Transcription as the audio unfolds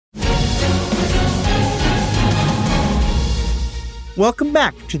Welcome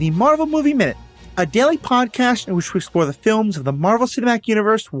back to the Marvel Movie Minute, a daily podcast in which we explore the films of the Marvel Cinematic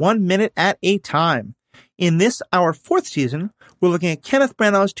Universe 1 minute at a time. In this, our 4th season, we're looking at Kenneth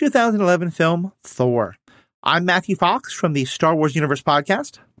Branagh's 2011 film, Thor. I'm Matthew Fox from the Star Wars Universe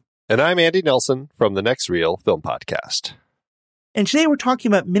podcast. And I'm Andy Nelson from the Next Reel Film Podcast. And today we're talking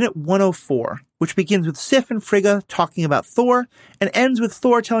about Minute 104, which begins with Sif and Frigga talking about Thor and ends with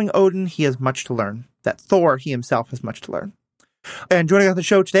Thor telling Odin he has much to learn, that Thor, he himself, has much to learn. And joining us on the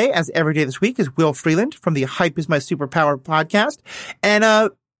show today, as every day this week, is Will Freeland from the Hype is My Superpower podcast.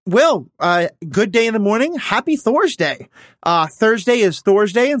 And, Will, good day in the morning. Happy Thor's Day. Thursday is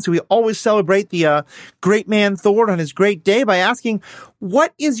Thor's Day, and so we always celebrate the great man Thor on his great day by asking,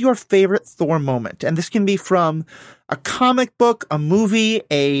 what is your favorite Thor moment? And this can be from a comic book, a movie,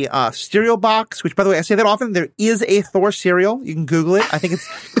 a cereal box, which, by the way, I say that often. There is a Thor cereal. You can Google it. I think it's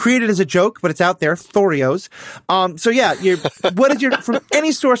created as a joke, but it's out there, Thorios. So yeah, what is your, from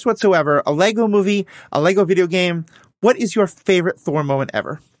any source whatsoever, a Lego movie, a Lego video game, what is your favorite Thor moment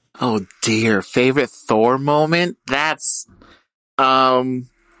ever? Oh dear, favorite Thor moment? That's God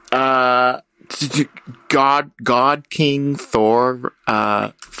King Thor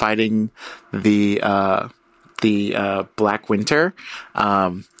fighting the Black Winter.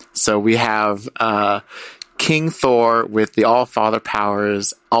 So we have King Thor with the All-Father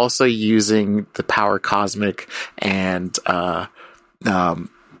powers, also using the power cosmic and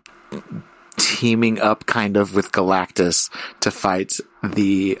teaming up kind of with Galactus to fight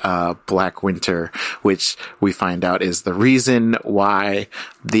the Black Winter, which we find out is the reason why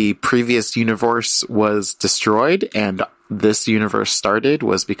the previous universe was destroyed and this universe started,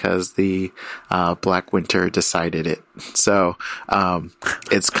 was because the Black Winter decided it. So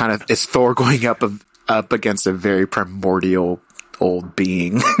it's Thor going up against a very primordial old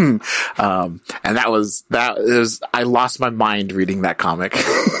being. And I lost my mind reading that comic.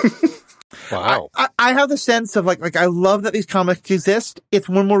 Wow. I have the sense of like I love that these comics exist. It's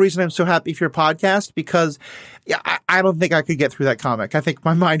one more reason I'm so happy for your podcast, because I don't think I could get through that comic. I think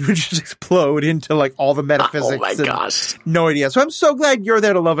my mind would just explode into like all the metaphysics. Oh my gosh. No idea. So I'm so glad you're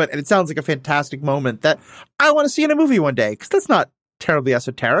there to love it. And it sounds like a fantastic moment that I want to see in a movie one day, because that's not terribly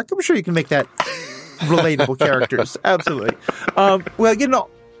esoteric. I'm sure you can make that relatable characters. Absolutely. Well, getting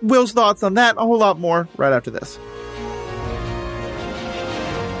Will's thoughts on that, a whole lot more right after this.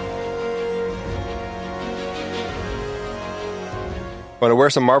 Want to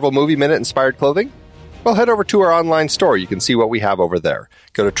wear some Marvel Movie Minute inspired clothing? Well, head over to our online store. You can see what we have over there.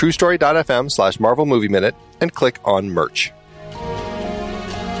 Go to truestory.fm/Marvel Movie Minute and click on merch.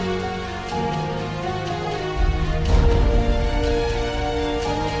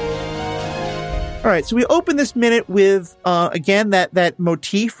 All right, so we open this minute with, again, that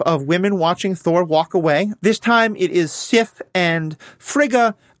motif of women watching Thor walk away. This time it is Sif and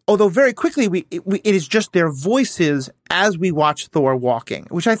Frigga, although very quickly it is just their voices as we watch Thor walking,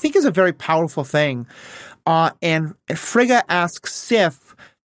 which I think is a very powerful thing. And Frigga asks Sif,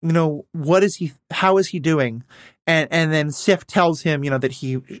 how is he doing? And then Sif tells him, that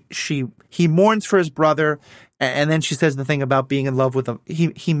he mourns for his brother. And then she says the thing about being in love with him.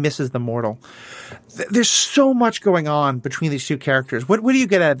 He misses the mortal. There's so much going on between these two characters. What do you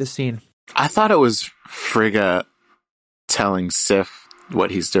get out of this scene? I thought it was Frigga telling Sif what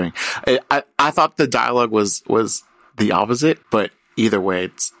he's doing. I thought the dialogue was the opposite, but either way,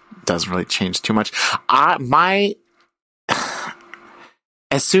 it doesn't really change too much.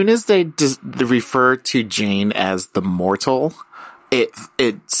 As soon as they refer to Jane as the mortal, it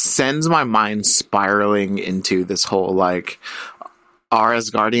sends my mind spiraling into this whole like, are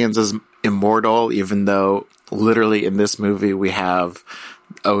Asgardians as immortal, even though literally in this movie we have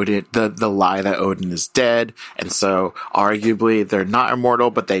Odin, the lie that Odin is dead, and so arguably they're not immortal,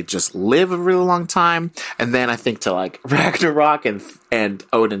 but they just live a really long time. And then I think to like Ragnarok, and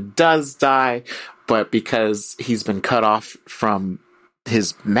Odin does die, but because he's been cut off from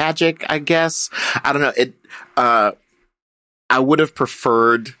his magic, I guess. I don't know. I would have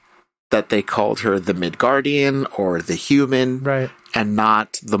preferred that they called her the Midgardian or the human, right, and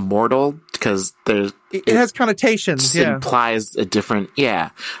not the mortal, because it has connotations. Yeah, implies a different. Yeah.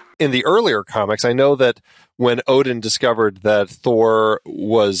 In the earlier comics, I know that when Odin discovered that Thor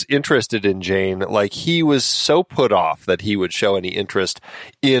was interested in Jane, like he was so put off that he would show any interest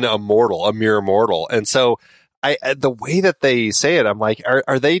in a mere mortal, and so. The way that they say it, I'm like,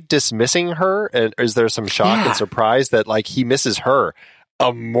 are they dismissing her? And is there some shock and surprise that like he misses her,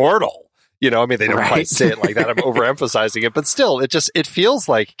 a mortal? They don't quite say it like that. I'm overemphasizing it, but still, it feels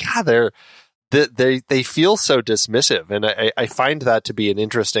like God, they feel so dismissive, and I find that to be an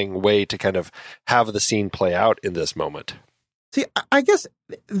interesting way to kind of have the scene play out in this moment. See, I guess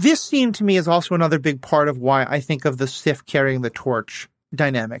this scene to me is also another big part of why I think of the Sif carrying the torch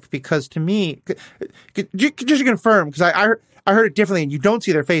dynamic. Because to me, just to confirm, because I heard it differently and you don't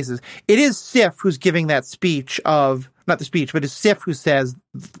see their faces, it is Sif who's giving that speech of, not the speech, but it's Sif who says,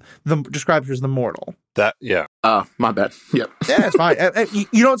 describes her as the mortal. Yeah. My bad. Yep. Yeah, it's fine.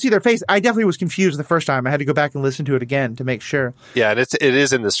 You don't see their face. I definitely was confused the first time. I had to go back and listen to it again to make sure. Yeah, and it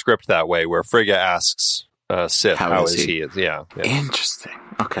is in the script that way, where Frigga asks Sif, how is he? Yeah. Interesting.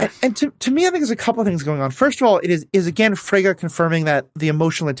 Okay. And to me, I think there's a couple of things going on. First of all, it is again Frigga confirming that the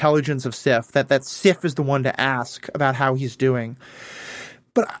emotional intelligence of Sif, that Sif is the one to ask about how he's doing.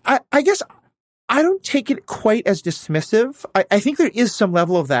 But I guess I don't take it quite as dismissive. I think there is some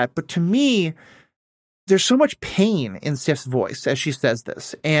level of that, but to me, there's so much pain in Sif's voice as she says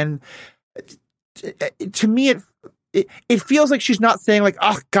this. And to me, it feels like she's not saying like,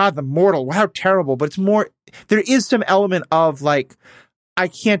 oh God, the mortal, how terrible. But it's more, there is some element of like, I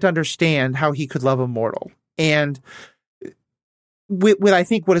can't understand how he could love a mortal. And with I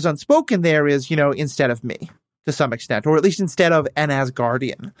think what is unspoken there is, instead of me to some extent, or at least instead of an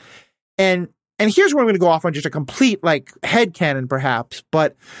Asgardian. And here's where I'm going to go off on just a complete like headcanon perhaps,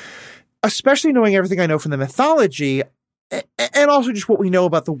 but especially knowing everything I know from the mythology and also just what we know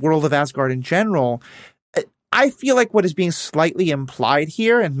about the world of Asgard in general, I feel like what is being slightly implied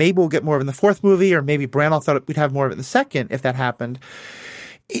here, and maybe we'll get more of in the fourth movie, or maybe Branagh thought we'd have more of it in the second if that happened.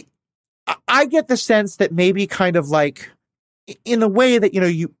 I get the sense that maybe kind of like in the way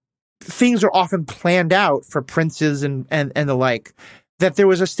that, things are often planned out for princes and the like, that there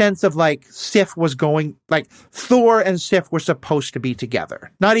was a sense of like Sif was going, like Thor and Sif were supposed to be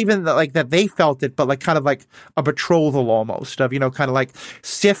together. Not even that they felt it, but like kind of like a betrothal almost of, kind of like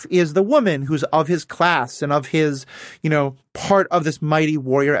Sif is the woman who's of his class and of his, part of this mighty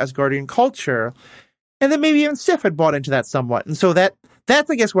warrior Asgardian culture. And then maybe even Sif had bought into that somewhat. And so that's,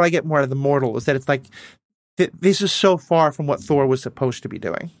 I guess, what I get more out of the mortal is that it's like, this is so far from what Thor was supposed to be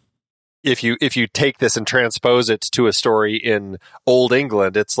doing. If you take this and transpose it to a story in Old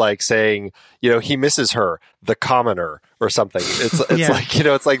England, it's like saying, he misses her, the commoner, or something. It's like,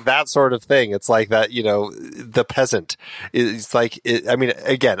 it's like that sort of thing. It's like that, the peasant. It's like,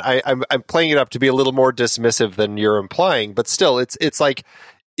 again, I'm playing it up to be a little more dismissive than you're implying, but still, it's like,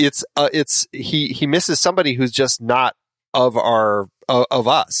 he misses somebody who's just not of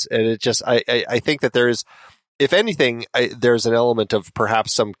us. And it just, I think that there's, if anything, there's an element of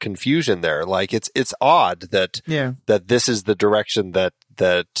perhaps some confusion there. Like it's odd that this is the direction that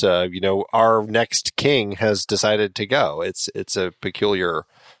our next king has decided to go. It's a peculiar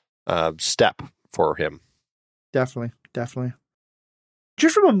step for him. Definitely.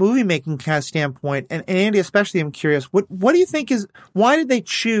 Just from a movie making kind of standpoint, and Andy especially, I'm curious, what do you think why did they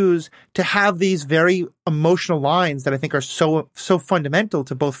choose to have these very emotional lines that I think are so fundamental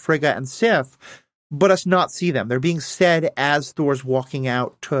to both Frigga and Sif, but us not see them? They're being said as Thor's walking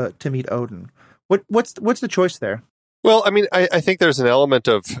out to meet Odin. What's the choice there? Well, I think there's an element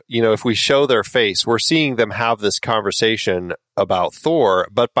of, if we show their face, we're seeing them have this conversation about Thor,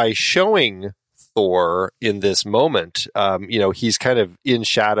 but by showing Thor in this moment, he's kind of in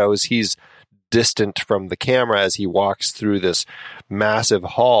shadows. He's distant from the camera as he walks through this massive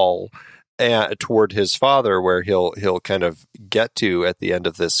hall toward his father, where he'll kind of get to at the end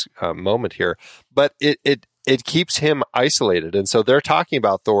of this moment here. But it keeps him isolated, and so they're talking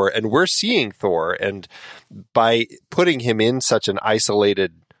about Thor, and we're seeing Thor, and by putting him in such an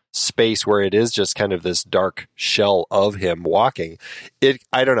isolated space where it is just kind of this dark shell of him walking,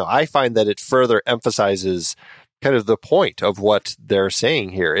 I don't know, I find that it further emphasizes kind of the point of what they're saying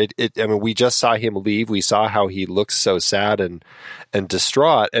here. We just saw him leave. We saw how he looks so sad and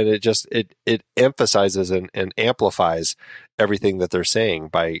distraught, and it emphasizes and amplifies everything that they're saying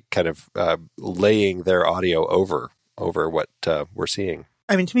by kind of laying their audio over what we're seeing.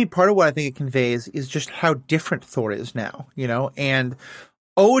 To me, part of what I think it conveys is just how different Thor is now, and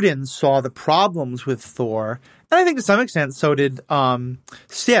Odin saw the problems with Thor, and I think to some extent so did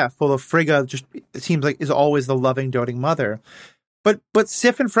Sif, although Frigga just, it seems like, is always the loving, doting mother. But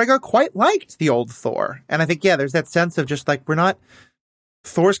Sif and Frigga quite liked the old Thor. And I think, there's that sense of just like,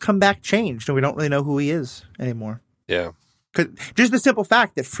 Thor's comeback changed, and we don't really know who he is anymore. Yeah. Just the simple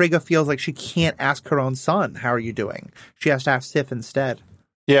fact that Frigga feels like she can't ask her own son, how are you doing? She has to ask Sif instead.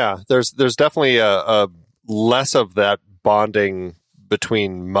 Yeah, there's definitely a less of that bonding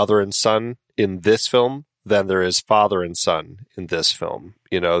between mother and son in this film than there is father and son in this film.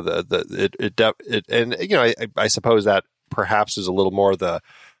 I suppose that perhaps is a little more the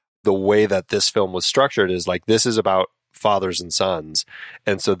way that this film was structured, is like, this is about fathers and sons,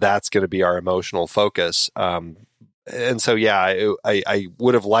 and so that's going to be our emotional focus. And so, yeah, I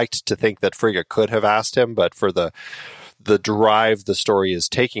would have liked to think that Frigga could have asked him, but for the drive the story is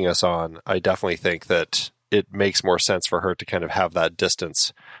taking us on, I definitely think that it makes more sense for her to kind of have that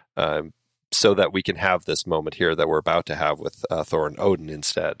distance, so that we can have this moment here that we're about to have with Thor and Odin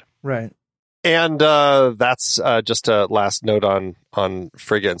instead. Right. And that's just a last note on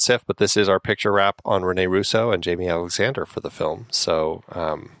Frigga and Sif, but this is our picture wrap on Rene Russo and Jamie Alexander for the film. So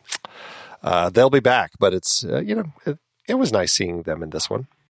they'll be back, but it's, it was nice seeing them in this one.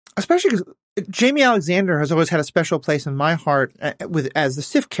 Especially because Jamie Alexander has always had a special place in my heart as the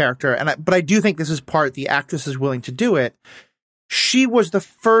Sif character, but I do think this is part the actress is willing to do it. She was the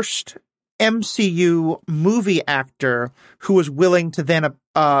first MCU movie actor who was willing to then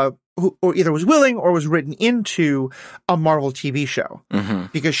who either was willing or was written into a Marvel TV show,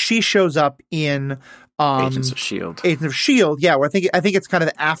 because she shows up in Agents of S.H.I.E.L.D. Agents of S.H.I.E.L.D., yeah, where I think it's kind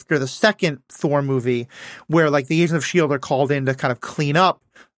of after the second Thor movie where like the Agents of S.H.I.E.L.D. are called in to kind of clean up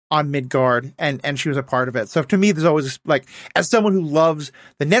on Midgard, and she was a part of it. So to me, there's always like, as someone who loves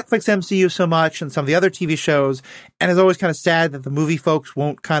the Netflix MCU so much and some of the other TV shows, and is always kind of sad that the movie folks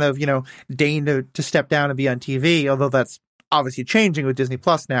won't kind of, deign to step down and be on TV, although that's obviously changing with Disney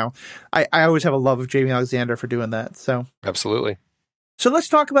Plus now. I always have a love of Jamie Alexander for doing that. So absolutely. So let's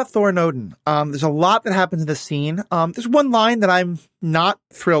talk about Thor and Odin. There's a lot that happens in this scene. There's one line that I'm not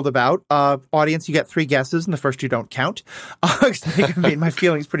thrilled about. Audience, you get 3 guesses, and the first 2 don't count. Because I think I've made my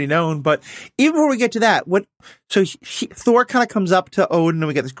feelings pretty known. But even before we get to that, Thor kind of comes up to Odin, and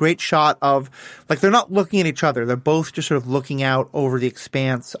we get this great shot of, like, they're not looking at each other. They're both just sort of looking out over the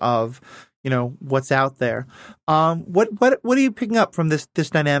expanse of, what's out there. What are you picking up from this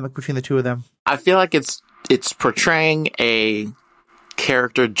dynamic between the two of them? I feel like it's portraying a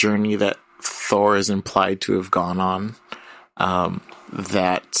character journey that Thor is implied to have gone on,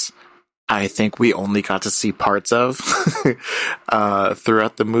 that I think we only got to see parts of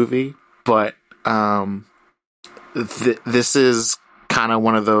throughout the movie. But this is kind of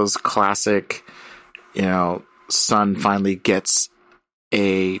one of those classic, son finally gets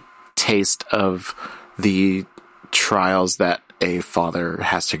a taste of the trials that a father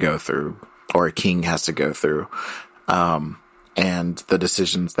has to go through, or a king has to go through, and the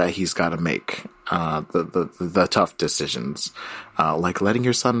decisions that he's got to make, the tough decisions, like letting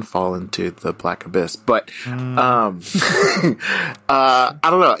your son fall into the black abyss. But I don't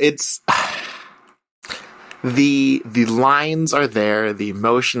know. It's the lines are there, the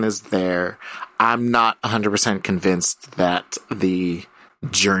emotion is there. I'm not 100% convinced that the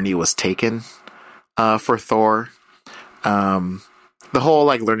journey was taken for Thor. The whole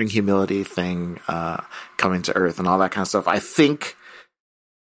like learning humility thing, coming to Earth and all that kind of stuff. I think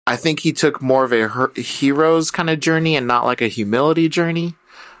he took more of a hero's kind of journey and not like a humility journey,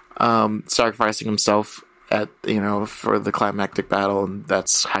 sacrificing himself at, for the climactic battle, and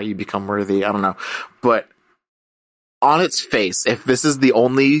that's how you become worthy. I don't know. But on its face, if this is the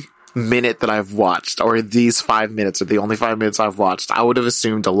only minute that I've watched, or these 5 minutes are the only 5 minutes I've watched, I would have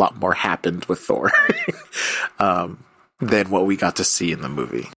assumed a lot more happened with Thor. Than what we got to see in the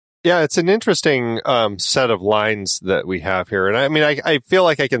movie. Yeah, it's an interesting set of lines that we have here. And I mean, I feel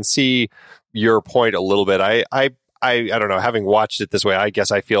like I can see your point a little bit. I don't know, having watched it this way, I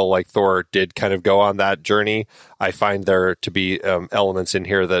guess I feel like Thor did kind of go on that journey. I find there to be elements in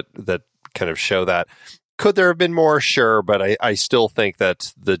here that kind of show that. Could there have been more? Sure, but I still think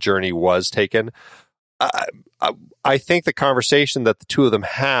that the journey was taken. I think the conversation that the two of them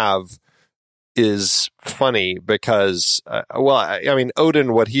have is funny because, I mean,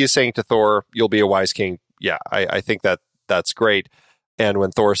 Odin, what he is saying to Thor, you'll be a wise king. Yeah, I think that's great. And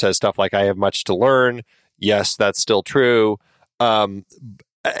when Thor says stuff like, I have much to learn, yes, that's still true. But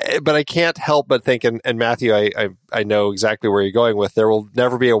I can't help but think, and Matthew, I know exactly where you're going with, there will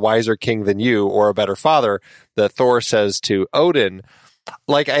never be a wiser king than you or a better father, that Thor says to Odin.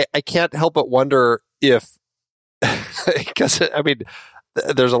 Like, I can't help but wonder if, because, I mean,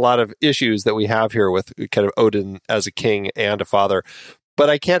 there's a lot of issues that we have here with kind of Odin as a king and a father. But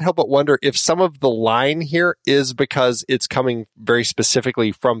I can't help but wonder if some of the line here is because it's coming very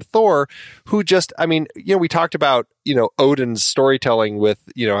specifically from Thor, who just, I mean, we talked about, Odin's storytelling with,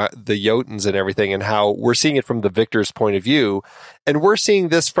 the Jotuns and everything, and how we're seeing it from the victor's point of view. And we're seeing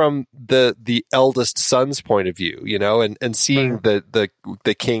this from the eldest son's point of view, and seeing the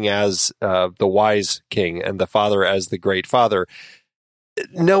king as the wise king and the father as the great father.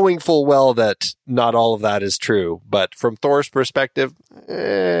 Knowing full well that not all of that is true, but from Thor's perspective,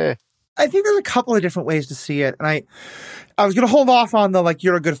 I think there's a couple of different ways to see it, and I was going to hold off on the like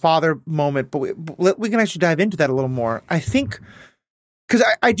you're a good father moment, but we can actually dive into that a little more. I think because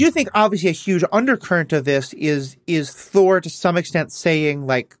I do think obviously a huge undercurrent of this is Thor to some extent saying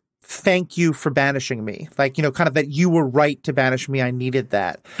like, thank you for banishing me. Like, you know, kind of that you were right to banish me. I needed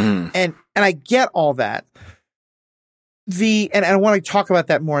that. And I get all that. And I want to talk about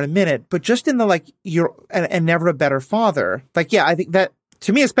that more in a minute, but just in the, like, you're and never a better father. Like, yeah, I think that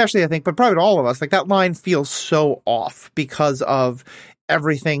to me, especially, I think, but probably to all of us, like that line feels so off because of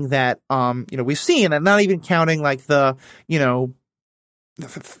everything that, you know, we've seen, and not even counting like the, you know,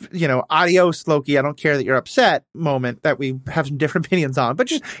 adios Loki, I don't care that you're upset moment that we have some different opinions on, but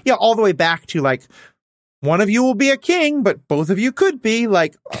just, yeah, all the way back to like, one of you will be a king, but both of you could be,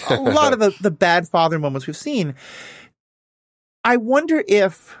 like a lot of the bad father moments we've seen. I wonder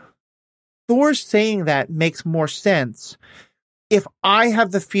if Thor saying that makes more sense if I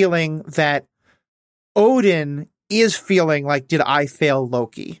have the feeling that Odin is feeling like, did I fail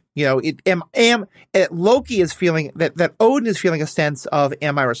Loki? You know, Loki is feeling that Odin is feeling a sense of,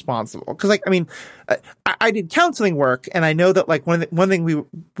 am I responsible? Because, like, I mean, I did counseling work, and I know that, like, one thing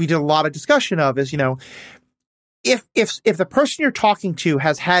we did a lot of discussion of is, you know, if the person you're talking to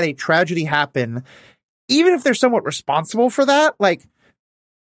has had a tragedy happen, even if they're somewhat responsible for that, like,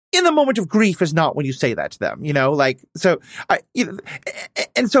 in the moment of grief is not when you say that to them, you know, like, so I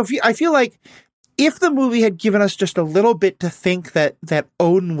feel like if the movie had given us just a little bit to think that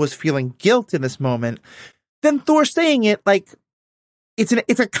Odin was feeling guilt in this moment, then Thor saying it, like, it's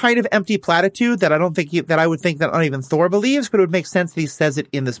a kind of empty platitude that I don't think that I would think that not even Thor believes, but it would make sense that he says it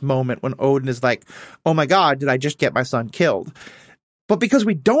in this moment when Odin is like, oh my God, did I just get my son killed? But because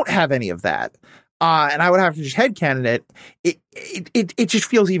we don't have any of that, and I would have to just headcanon it just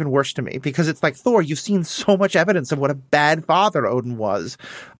feels even worse to me, because it's like, Thor, you've seen so much evidence of what a bad father Odin was.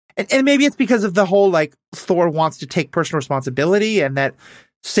 And maybe it's because of the whole, like, Thor wants to take personal responsibility, and that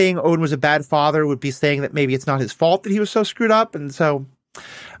saying Odin was a bad father would be saying that maybe it's not his fault that he was so screwed up. And so,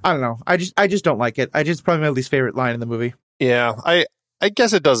 I don't know. I just don't like it. It's probably my least favorite line in the movie. Yeah, I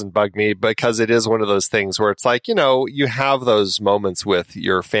guess it doesn't bug me, because it is one of those things where it's like, you know, you have those moments with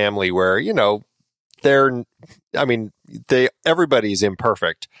your family where, you know, everybody's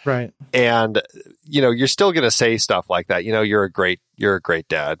imperfect. Right. And, you know, you're still going to say stuff like that. You know, you're a great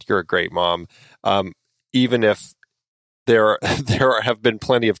dad. You're a great mom. Even if there have been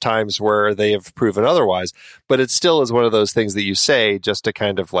plenty of times where they have proven otherwise, but it still is one of those things that you say just to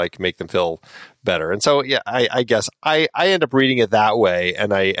kind of like make them feel better. And so, yeah, I guess I end up reading it that way,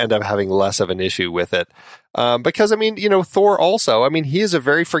 and I end up having less of an issue with it. Because, I mean, you know, Thor also, I mean, he is a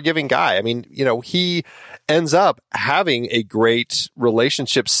very forgiving guy. I mean, you know, he ends up having a great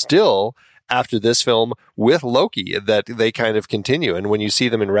relationship still after this film with Loki that they kind of continue. And when you see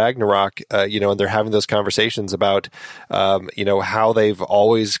them in Ragnarok, you know, and they're having those conversations about, you know, how they've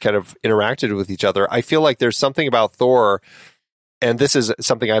always kind of interacted with each other, I feel like there's something about Thor, and this is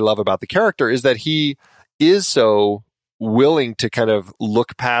something I love about the character, is that he is so willing to kind of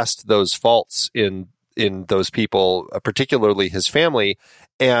look past those faults in those people, particularly his family,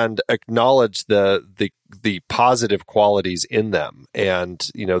 and acknowledge the positive qualities in them, and,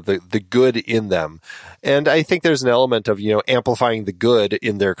 you know, the good in them. And I think there's an element of, you know, amplifying the good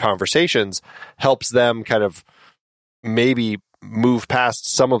in their conversations helps them kind of maybe move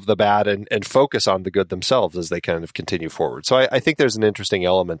past some of the bad and focus on the good themselves as they kind of continue forward. So I think there's an interesting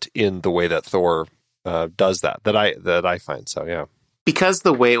element in the way that Thor does that I find. So, yeah. Because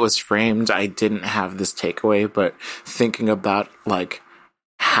the way it was framed, I didn't have this takeaway, but thinking about, like,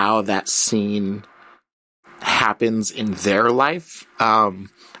 how that scene happens in their life, I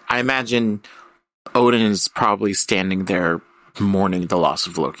imagine Odin is probably standing there mourning the loss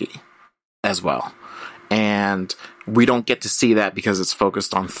of Loki as well. And we don't get to see that because it's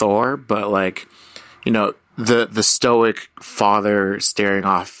focused on Thor, but, like, you know, the stoic father staring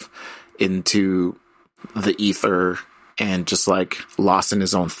off into the ether and just, like, lost in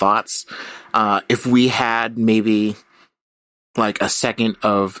his own thoughts. If we had maybe like a second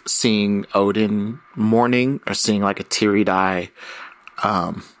of seeing Odin mourning, or seeing like a teary eye,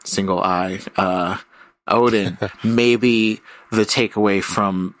 single eye, Odin, maybe the takeaway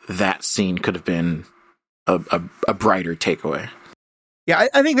from that scene could have been a brighter takeaway. Yeah,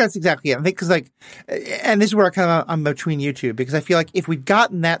 I think that's exactly it. I think because, like, and this is where I'm between you two, because I feel like if we'd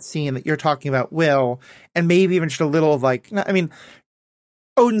gotten that scene that you're talking about, Will, and maybe even just a little of, like, I mean,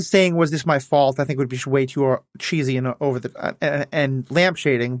 Odin saying, "Was this my fault?" I think would be way too cheesy and over the and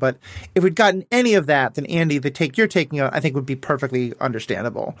lampshading. But if we'd gotten any of that, then Andy, the take you're taking, I think would be perfectly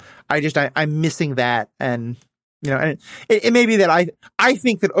understandable. I'm missing that, and you know, and it may be that I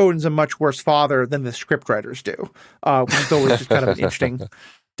think that Odin's a much worse father than the scriptwriters do, which is always just kind of an interesting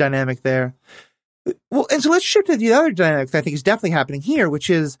dynamic there. Well, and so let's shift to the other dynamic that I think is definitely happening here, which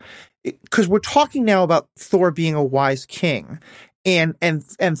is because we're talking now about Thor being a wise king, and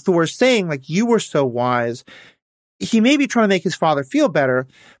Thor's saying, like, you were so wise. He may be trying to make his father feel better,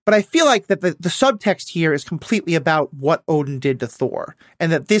 but I feel like that the subtext here is completely about what Odin did to Thor,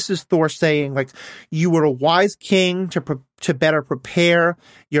 and that this is Thor saying, like, you were a wise king to better prepare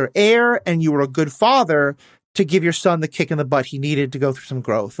your heir, and you were a good father to give your son the kick in the butt he needed to go through some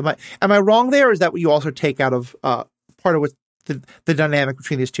growth. Am I wrong there, or is that what you also take out of part of what the dynamic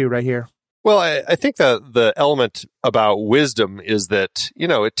between these two right here? Well, I think the element about wisdom is that,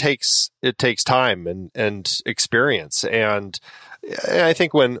 it takes time and experience. And I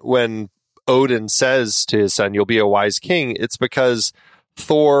think when Odin says to his son, you'll be a wise king, it's because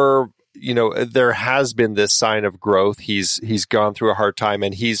Thor, there has been this sign of growth. He's gone through a hard time,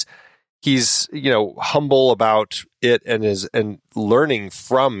 and he's humble about it and learning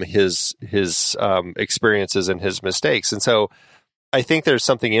from his experiences and his mistakes. And so I think there's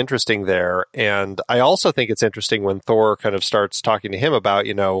something interesting there. And I also think it's interesting when Thor kind of starts talking to him about,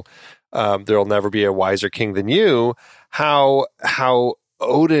 there'll never be a wiser king than you, how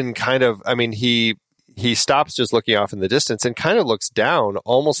Odin kind of, he stops just looking off in the distance and kind of looks down,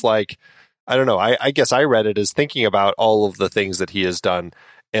 almost like, I don't know, I guess I read it as thinking about all of the things that he has done.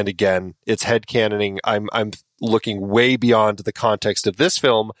 And again, it's headcanoning. I'm looking way beyond the context of this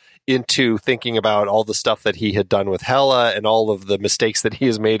film into thinking about all the stuff that he had done with Hela and all of the mistakes that he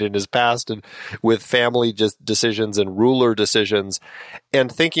has made in his past and with family decisions and ruler decisions,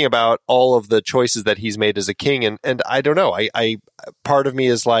 and thinking about all of the choices that he's made as a king. And I don't know, I part of me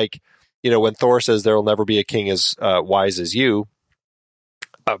is like, when Thor says there will never be a king as wise as you,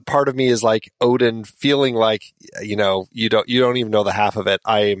 part of me is like Odin feeling like, you don't even know the half of it.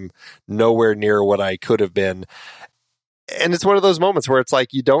 I'm nowhere near what I could have been. And it's one of those moments where it's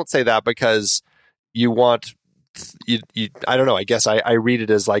like, you don't say that because you want, I don't know, I guess I read it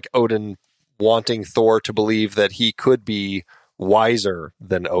as like Odin wanting Thor to believe that he could be wiser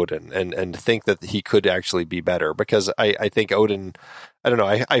than Odin and think that he could actually be better, because I think Odin, I don't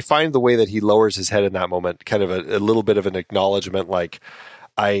know, I find the way that he lowers his head in that moment kind of a little bit of an acknowledgement, like,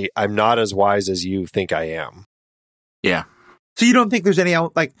 I'm not as wise as you think I am. Yeah. So you don't think there's any,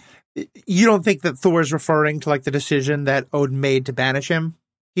 like, you don't think that Thor is referring to, like, the decision that Odin made to banish him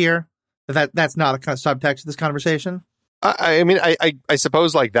here? That's not a kind of subtext of this conversation? I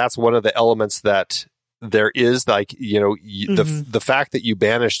suppose, like, that's one of the elements that there is, like, the fact that you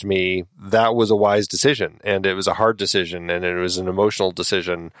banished me, that was a wise decision, and it was a hard decision, and it was an emotional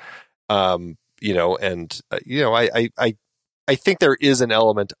decision, I think there is an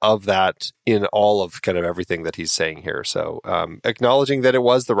element of that in all of kind of everything that he's saying here. So acknowledging that it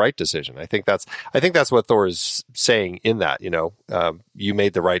was the right decision. I think that's what Thor is saying in that, you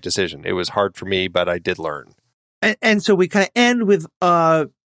made the right decision. It was hard for me, but I did learn. And so we kind of end with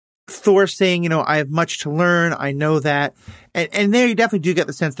Thor saying, I have much to learn. I know that. And there you definitely do get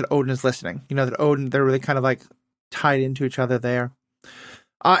the sense that Odin is listening. That Odin, they're really kind of like tied into each other there.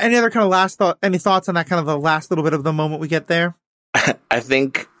 Any other kind of any thoughts on that kind of the last little bit of the moment we get there? I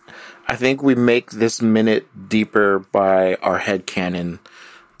think we make this minute deeper by our headcanon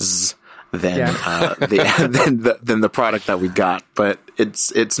than the product that we got, but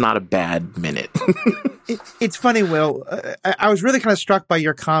it's not a bad minute. It's funny, Will. I was really kind of struck by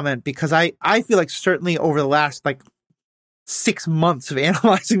your comment, because I feel like certainly over the last 6 months of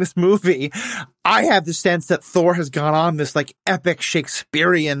analyzing this movie, I have the sense that Thor has gone on this epic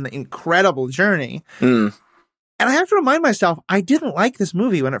Shakespearean incredible journey. And I have to remind myself, I didn't like this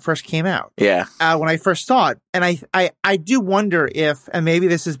movie when it first came out. Yeah. When I first saw it. And I do wonder if, and maybe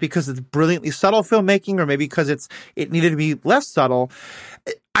this is because it's brilliantly subtle filmmaking, or maybe because it needed to be less subtle.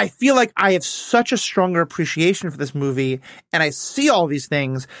 I feel like I have such a stronger appreciation for this movie, and I see all these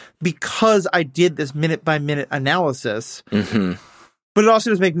things because I did this minute by minute analysis. Mm-hmm. But it also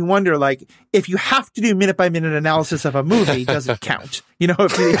does make me wonder, if you have to do minute by minute analysis of a movie, does it count?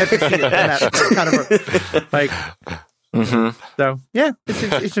 If you have to see it in that kind of So yeah, it's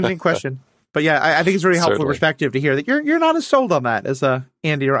an interesting question. But yeah, I think it's very helpful perspective to hear that you're not as sold on that as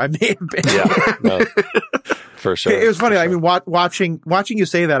Andy or I may have been. Yeah, no, for sure. It was funny. I mean, watching you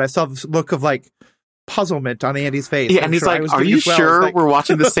say that, I saw this look of puzzlement on Andy's face. Yeah, and he's like, "Are you sure we're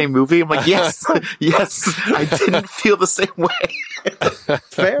watching the same movie?" I'm like, "Yes, yes." I didn't feel the same way.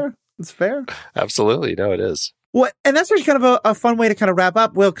 It's fair. It's fair. Absolutely, no, it is. Well, and that's actually kind of a fun way to kind of wrap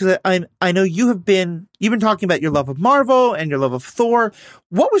up, Will, because I know you've been talking about your love of Marvel and your love of Thor.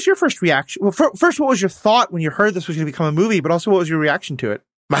 What was your first reaction? Well, first, what was your thought when you heard this was going to become a movie? But also, what was your reaction to it?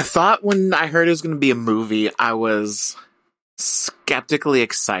 My thought when I heard it was going to be a movie, I was skeptically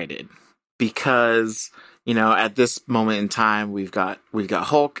excited. because, you know, at this moment in time, we've got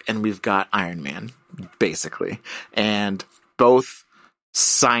Hulk and we've got Iron Man, basically. And both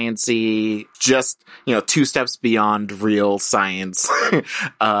science-y, just, you know, 2 steps beyond real science,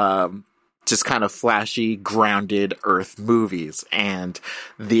 just kind of flashy, grounded Earth movies. And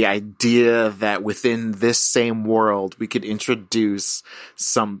the idea that within this same world, we could introduce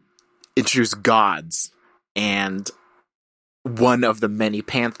gods and one of the many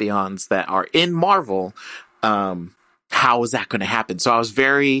pantheons that are in Marvel, how is that going to happen? So I was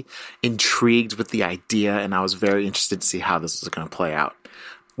very intrigued with the idea, and I was very interested to see how this was going to play out.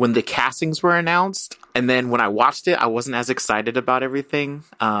 When the castings were announced, and then when I watched it, I wasn't as excited about everything.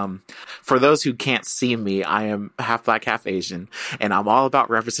 For those who can't see me, I am half Black, half Asian, and I'm all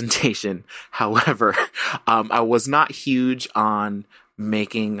about representation. However, I was not huge on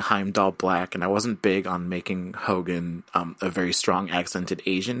making Heimdall Black, and I wasn't big on making Hogan a very strong accented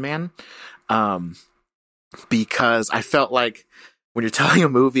Asian man, because I felt like when you're telling a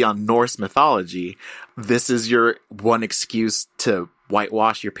movie on Norse mythology, this is your one excuse to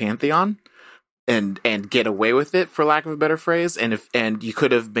whitewash your pantheon and get away with it, for lack of a better phrase. And you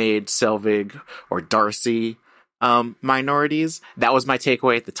could have made Selvig or Darcy minorities. That was my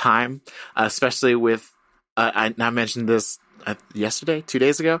takeaway at the time, especially with I mentioned this yesterday, 2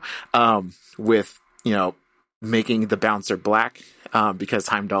 days ago, with, you know, making the bouncer black, because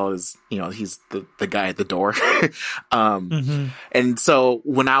Heimdall is, you know, he's the guy at the door. And so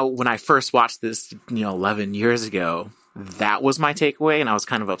when I first watched this, you know, 11 years ago, that was my takeaway, and I was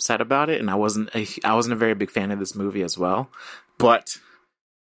kind of upset about it, and I wasn't a very big fan of this movie as well. But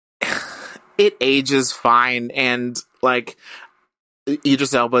it ages fine, and like,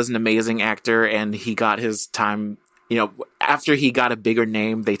 Idris Elba is an amazing actor, and he got his time. You know, after he got a bigger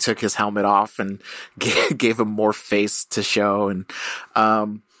name, they took his helmet off and gave him more face to show, and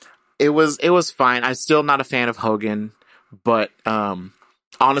it was fine. I'm still not a fan of Hogan, but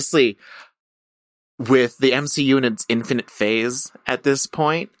honestly, with the MCU in its infinite phase at this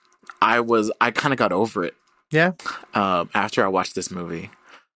point, I kind of got over it. Yeah. After I watched this movie,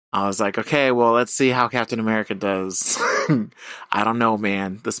 I was like, okay, well, let's see how Captain America does. I don't know,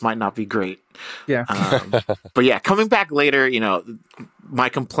 man. This might not be great. Yeah. But yeah, coming back later, you know, my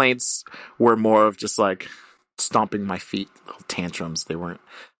complaints were more of just like stomping my feet, little tantrums. They weren't.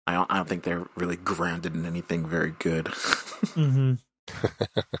 I don't think they're really grounded in anything very good. Mm-hmm.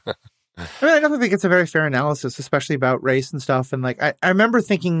 I mean, I definitely think it's a very fair analysis, especially about race and stuff. And like, I remember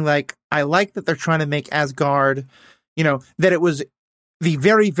thinking, like, I like that they're trying to make Asgard, you know, that it was the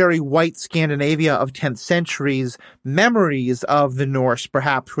very, very white Scandinavia of 10th century's memories of the Norse,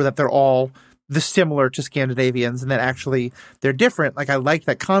 perhaps, were that they're all similar to Scandinavians and that actually they're different. Like, I like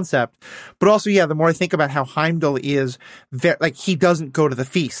that concept. But also, yeah, the more I think about how Heimdall is, like, he doesn't go to the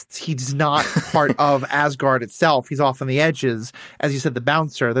feasts. He's not part of Asgard itself. He's off on the edges. As you said, the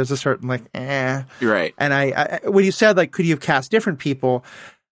bouncer, there's a certain, like, You're right. And I when you said, like, could you have cast different people?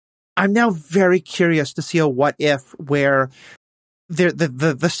 I'm now very curious to see a what if where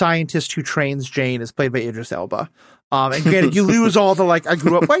the scientist who trains Jane is played by Idris Elba. And granted, you lose all the, like, I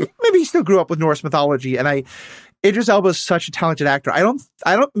grew up, like, maybe he still grew up with Norse mythology, and Idris Elba is such a talented actor. I don't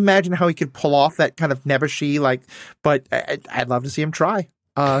imagine how he could pull off that kind of nebbishy, like, but I'd love to see him try.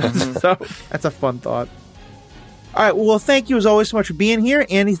 So that's a fun thought. All right. Well, thank you as always so much for being here.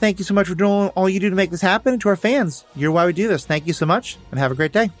 Andy, thank you so much for doing all you do to make this happen. And to our fans, you're why we do this. Thank you so much, and have a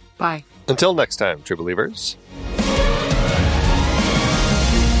great day. Bye. Until next time, true believers.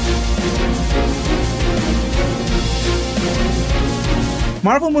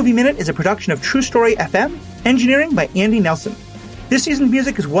 Marvel Movie Minute is a production of True Story FM, engineering by Andy Nelson. This season's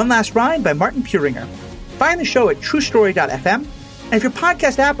music is One Last Ride by Martin Puringer. Find the show at truestory.fm, and if your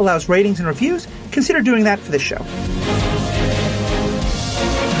podcast app allows ratings and reviews, consider doing that for this show.